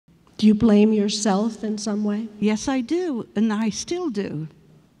Do you blame yourself in some way? Yes, I do, and I still do.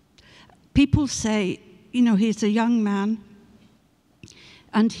 People say, you know, he's a young man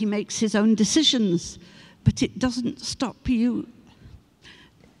and he makes his own decisions, but it doesn't stop you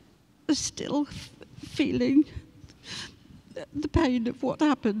still feeling the pain of what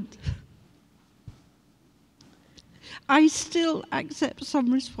happened. I still accept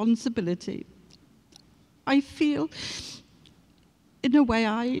some responsibility. I feel, in a way,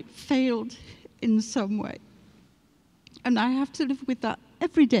 I failed in some way. And I have to live with that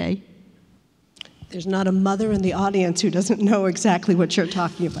every day. There's not a mother in the audience who doesn't know exactly what you're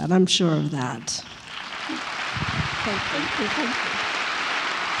talking about. I'm sure of that. Thank you. Thank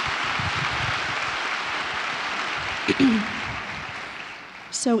you.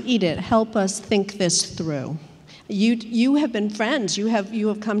 So Edith, help us think this through. You have been friends. You have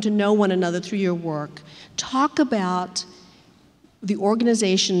come to know one another through your work. Talk about the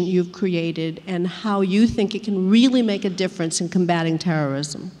organization you've created and how you think it can really make a difference in combating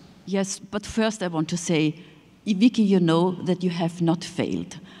terrorism. Yes, but first I want to say, Vicky, you know that you have not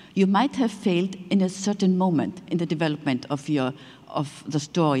failed. You might have failed in a certain moment in the development of the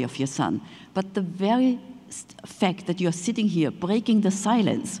story of your son, but the very fact that you are sitting here, breaking the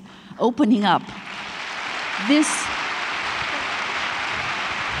silence, opening up,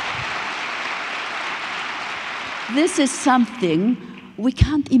 this is something we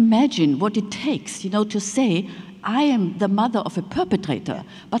can't imagine what it takes, you know, to say, I am the mother of a perpetrator,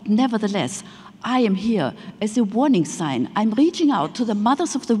 but nevertheless, I am here as a warning sign. I'm reaching out to the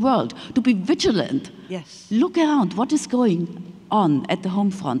mothers of the world to be vigilant. Yes. Look around, what is going on at the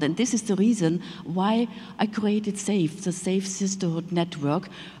home front, and this is the reason why I created SAFE, the Safe Sisterhood Network,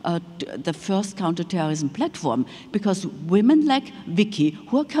 the first counterterrorism platform, because women like Vicky,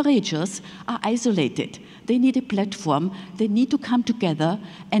 who are courageous, are isolated. They need a platform, they need to come together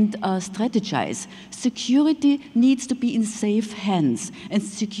and strategize. Security needs to be in safe hands, and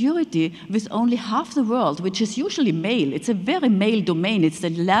security with only half the world, which is usually male, it's a very male domain, it's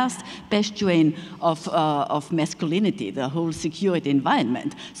the last bastion of masculinity, the whole security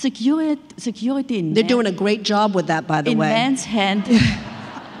environment. Security in They're doing a great job with that, by the way. In man's hand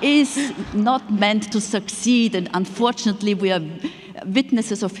is not meant to succeed, and unfortunately we are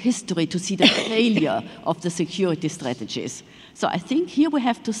witnesses of history to see the failure of the security strategies. So I think here we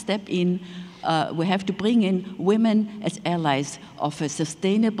have to step in, we have to bring in women as allies of a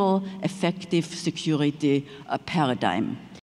sustainable, effective security paradigm.